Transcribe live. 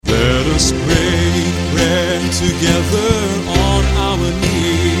us break bread together on our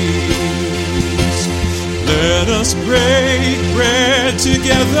knees. Let us break bread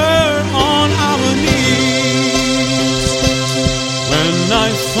together on our knees. When I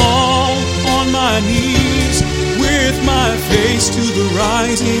fall on my knees with my face to the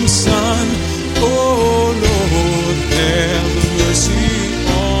rising sun, oh Lord, have mercy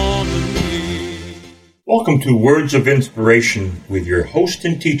on me. Welcome to Words of Inspiration with your host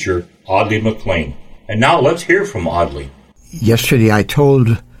and teacher, Audley McLean. And now let's hear from Audley. Yesterday I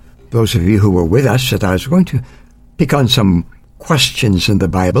told those of you who were with us that I was going to pick on some questions in the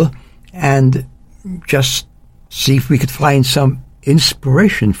Bible and just see if we could find some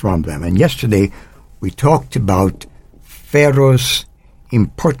inspiration from them. And yesterday we talked about Pharaoh's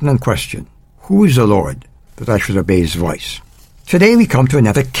impertinent question, who is the Lord that I should obey his voice? Today we come to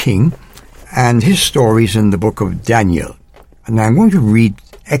another king and his stories in the book of Daniel. And I'm going to read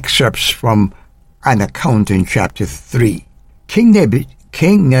excerpts from an account in chapter 3. King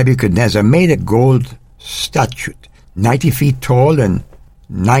Nebuchadnezzar made a gold statue, 90 feet tall and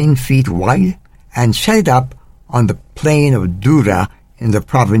 9 feet wide, and set it up on the plain of Dura in the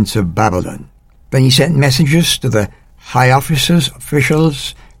province of Babylon. Then he sent messengers to the high officers,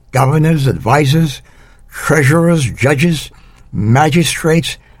 officials, governors, advisors, treasurers, judges,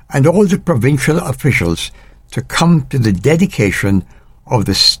 magistrates, and all the provincial officials to come to the dedication of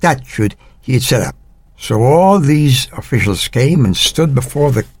the statue he had set up. So all these officials came and stood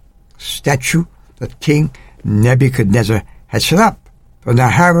before the statue that King Nebuchadnezzar had set up. Then the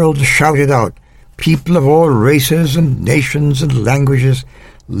herald shouted out, "People of all races and nations and languages,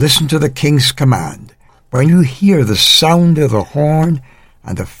 listen to the king's command. When you hear the sound of the horn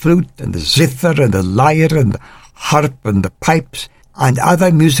and the flute and the zither and the lyre and the harp and the pipes and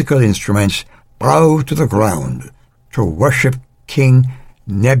other musical instruments, bow to the ground to worship King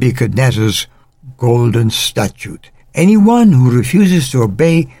Nebuchadnezzar's golden statue. Anyone who refuses to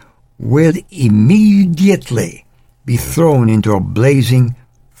obey will immediately be thrown into a blazing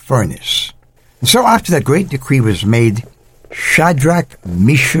furnace." And so after that great decree was made, Shadrach,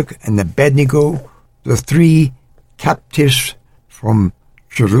 Meshach, and Abednego, the three captives from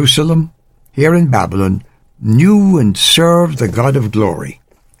Jerusalem, here in Babylon, knew and served the God of glory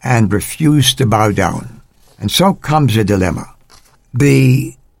and refused to bow down. And so comes a dilemma.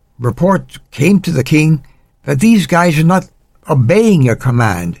 The report came to the king that these guys are not obeying your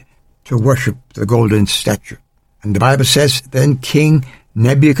command to worship the golden statue. And the Bible says, then King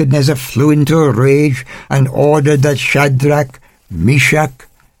Nebuchadnezzar flew into a rage and ordered that Shadrach, Meshach,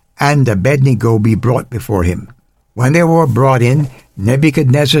 and Abednego be brought before him. When they were brought in,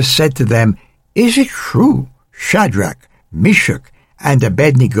 Nebuchadnezzar said to them, "Is it true, Shadrach, Meshach, and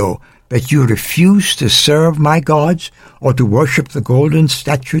Abednego, that you refuse to serve my gods or to worship the golden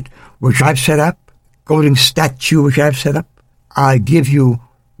statue which I've set up? I'll give you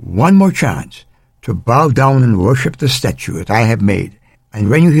one more chance to bow down and worship the statue that I have made. And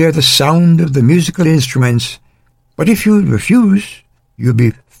when you hear the sound of the musical instruments, but if you refuse, you'll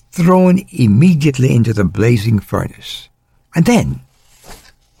be thrown immediately into the blazing furnace. And then,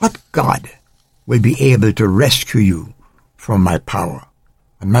 what God will be able to rescue you from my power?"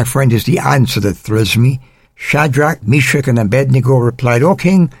 And my friend, is the answer that thrills me. Shadrach, Meshach, and Abednego replied, "O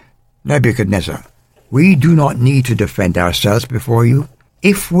King Nebuchadnezzar, we do not need to defend ourselves before you.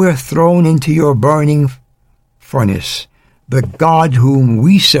 If we're thrown into your burning furnace, the God whom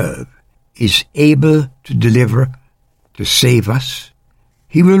we serve is able to deliver, to save us.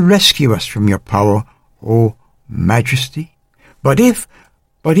 He will rescue us from your power, O Majesty. But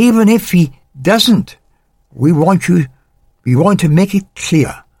even if he doesn't, we want to make it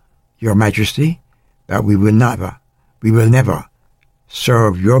clear, Your Majesty, that we will never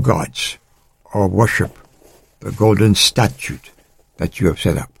serve your gods or worship the golden statue that you have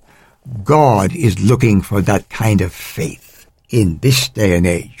set up. God is looking for that kind of faith in this day and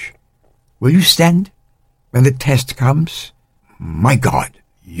age. Will you stand when the test comes? My God,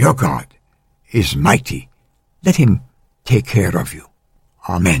 your God, is mighty. Let him take care of you.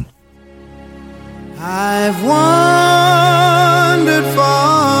 Amen. I've wandered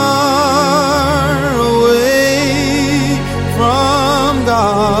far away from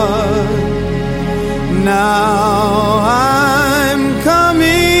God. Now I'm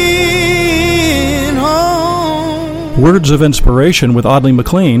coming home. Words of Inspiration with Audley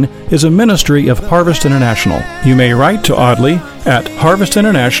McLean is a ministry of Harvest International. You may write to Audley at Harvest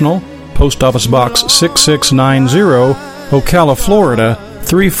International, Post Office Box 6690, Ocala, Florida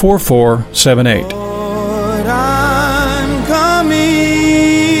 34478.